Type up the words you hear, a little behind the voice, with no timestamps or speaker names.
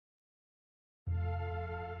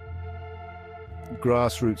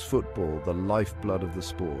Grassroots football, the lifeblood of the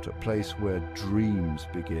sport, a place where dreams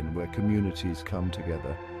begin, where communities come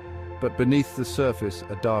together. But beneath the surface,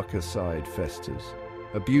 a darker side festers.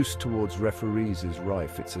 Abuse towards referees is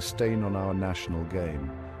rife. It's a stain on our national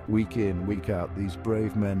game. Week in, week out, these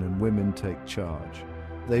brave men and women take charge.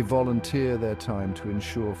 They volunteer their time to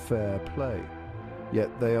ensure fair play.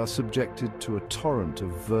 Yet they are subjected to a torrent of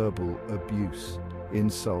verbal abuse.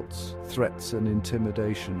 Insults, threats and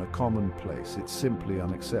intimidation are commonplace. It's simply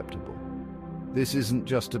unacceptable. This isn't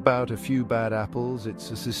just about a few bad apples, it's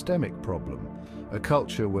a systemic problem. A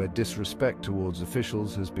culture where disrespect towards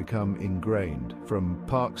officials has become ingrained. From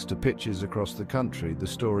parks to pitches across the country, the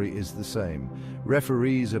story is the same.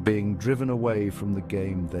 Referees are being driven away from the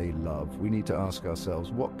game they love. We need to ask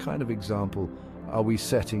ourselves, what kind of example are we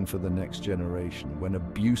setting for the next generation? When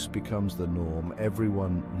abuse becomes the norm,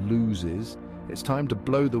 everyone loses. It's time to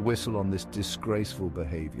blow the whistle on this disgraceful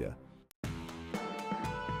behavior.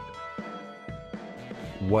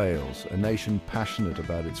 Wales, a nation passionate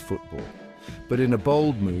about its football. But in a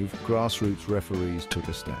bold move, grassroots referees took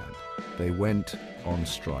a stand. They went on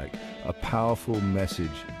strike, a powerful message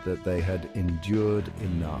that they had endured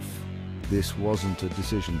enough. This wasn't a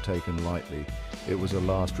decision taken lightly. It was a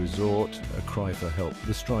last resort, a cry for help.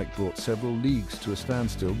 The strike brought several leagues to a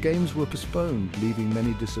standstill. Games were postponed, leaving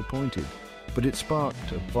many disappointed. But it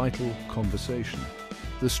sparked a vital conversation.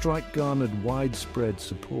 The strike garnered widespread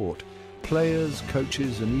support. Players,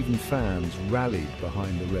 coaches, and even fans rallied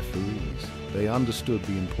behind the referees. They understood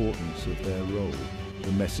the importance of their role.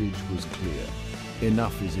 The message was clear.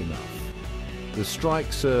 Enough is enough. The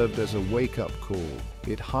strike served as a wake-up call.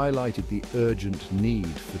 It highlighted the urgent need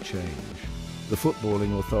for change. The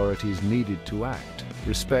footballing authorities needed to act.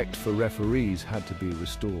 Respect for referees had to be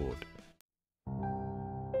restored.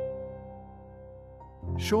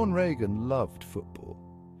 Sean Regan loved football.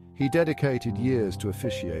 He dedicated years to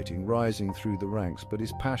officiating, rising through the ranks, but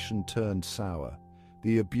his passion turned sour.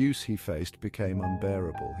 The abuse he faced became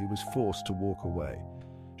unbearable. He was forced to walk away.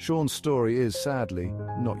 Sean's story is, sadly,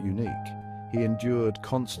 not unique. He endured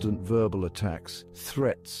constant verbal attacks,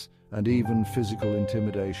 threats, and even physical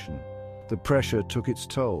intimidation. The pressure took its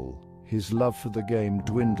toll. His love for the game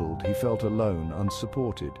dwindled. He felt alone,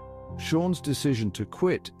 unsupported. Sean's decision to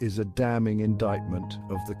quit is a damning indictment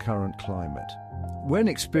of the current climate. When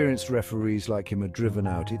experienced referees like him are driven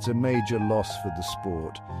out, it's a major loss for the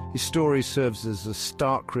sport. His story serves as a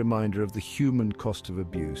stark reminder of the human cost of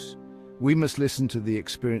abuse. We must listen to the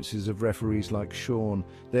experiences of referees like Sean.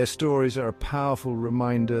 Their stories are a powerful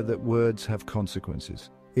reminder that words have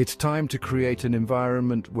consequences. It's time to create an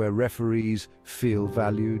environment where referees feel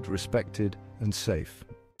valued, respected, and safe.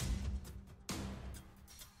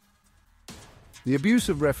 The abuse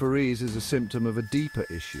of referees is a symptom of a deeper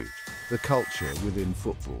issue, the culture within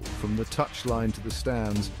football. From the touchline to the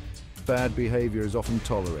stands, bad behavior is often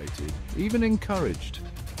tolerated, even encouraged.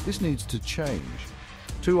 This needs to change.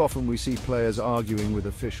 Too often we see players arguing with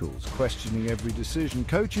officials, questioning every decision.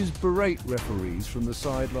 Coaches berate referees from the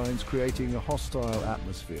sidelines, creating a hostile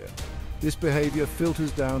atmosphere. This behavior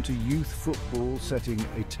filters down to youth football, setting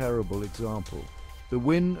a terrible example. The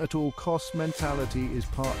win-at-all-costs mentality is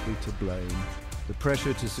partly to blame. The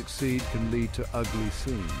pressure to succeed can lead to ugly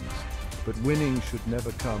scenes, but winning should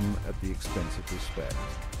never come at the expense of respect.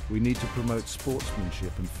 We need to promote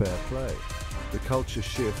sportsmanship and fair play. The culture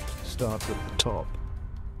shift starts at the top.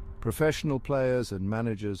 Professional players and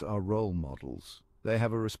managers are role models. They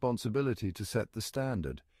have a responsibility to set the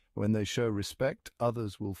standard. When they show respect,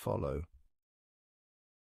 others will follow.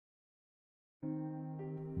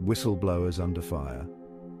 Whistleblowers under fire.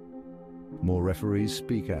 More referees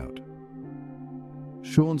speak out.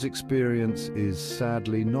 Sean's experience is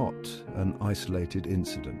sadly not an isolated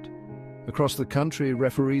incident. Across the country,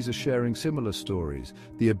 referees are sharing similar stories.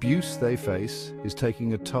 The abuse they face is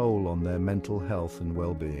taking a toll on their mental health and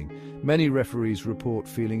well-being. Many referees report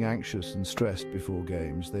feeling anxious and stressed before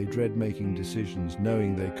games. They dread making decisions,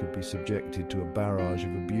 knowing they could be subjected to a barrage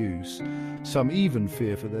of abuse. Some even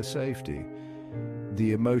fear for their safety.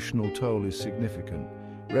 The emotional toll is significant.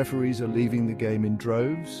 Referees are leaving the game in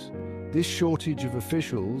droves. This shortage of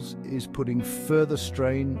officials is putting further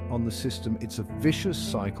strain on the system. It's a vicious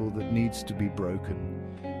cycle that needs to be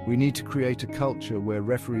broken. We need to create a culture where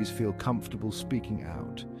referees feel comfortable speaking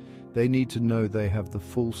out. They need to know they have the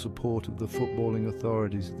full support of the footballing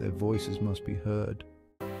authorities. Their voices must be heard.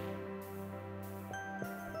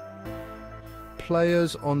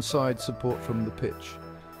 Players on-side support from the pitch.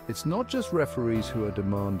 It's not just referees who are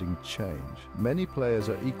demanding change. Many players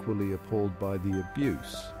are equally appalled by the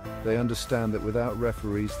abuse. They understand that without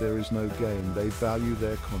referees there is no game. They value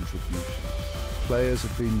their contribution. players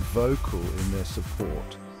have been vocal in their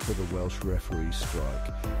support for the Welsh referee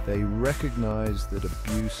strike. They recognise that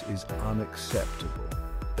abuse is unacceptable.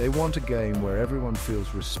 They want a game where everyone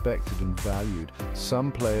feels respected and valued.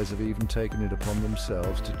 Some players have even taken it upon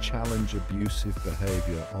themselves to challenge abusive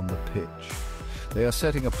behaviour on the pitch. They are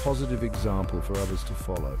setting a positive example for others to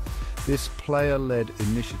follow. This player-led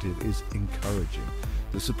initiative is encouraging.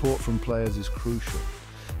 The support from players is crucial.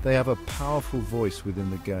 They have a powerful voice within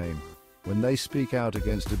the game. When they speak out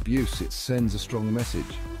against abuse, it sends a strong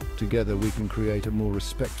message. Together we can create a more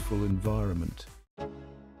respectful environment.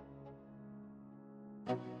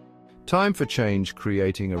 Time for change,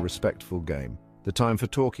 creating a respectful game. The time for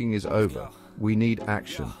talking is over. We need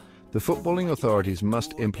action. The footballing authorities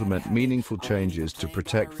must implement meaningful changes to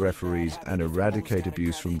protect referees and eradicate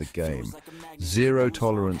abuse from the game.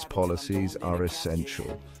 Zero-tolerance policies are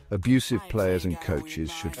essential. Abusive players and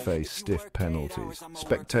coaches should face stiff penalties.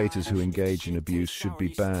 Spectators who engage in abuse should be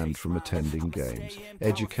banned from attending games.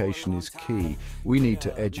 Education is key. We need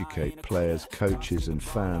to educate players, coaches and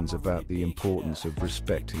fans about the importance of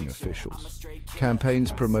respecting officials.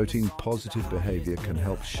 Campaigns promoting positive behavior can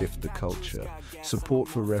help shift the culture. Support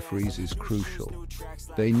for referees is crucial.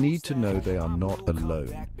 They need to know they are not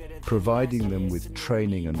alone. Providing them with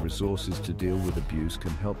training and resources to deal with abuse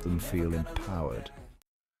can help them feel empowered.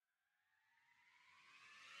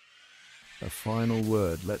 A final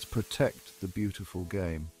word: let's protect the beautiful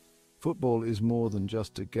game. Football is more than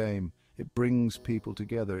just a game. It brings people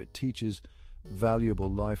together. It teaches valuable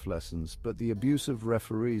life lessons. But the abuse of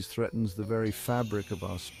referees threatens the very fabric of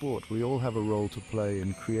our sport. We all have a role to play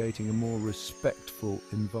in creating a more respectful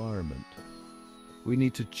environment. We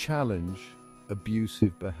need to challenge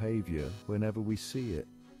abusive behavior whenever we see it.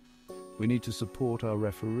 We need to support our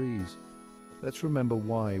referees. Let's remember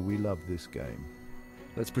why we love this game.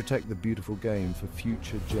 Let's protect the beautiful game for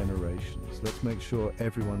future generations. Let's make sure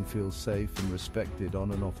everyone feels safe and respected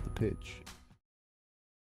on and off the pitch.